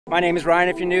My name is Ryan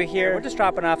if you're new here. We're just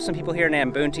dropping off some people here in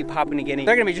Ambunti, Papua New Guinea.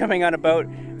 They're gonna be jumping on a boat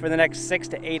for the next 6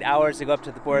 to 8 hours to go up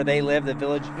to where they live, the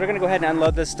village. We're gonna go ahead and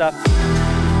unload this stuff.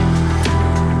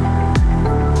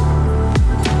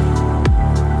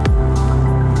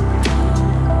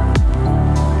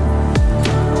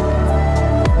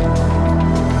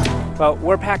 Well,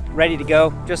 we're packed, ready to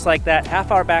go, just like that. Half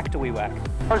hour back to Wewak.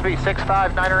 Mosby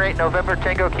 65908 November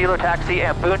Tango Kilo Taxi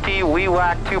Ambunti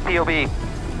Wewak 2 POB.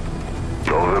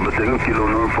 November Tango Kilo,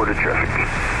 north for the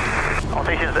traffic. All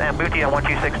stations Ambunti on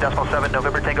 126.7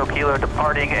 November Tango Kilo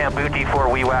departing Ambunti for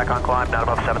Wewak on climb not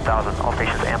above 7,000. All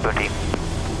stations Ambunti.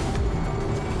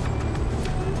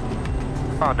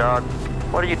 Oh dog,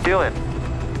 what are you doing?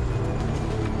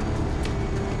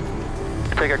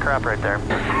 Take a crap right there.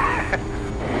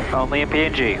 Only in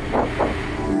PNG.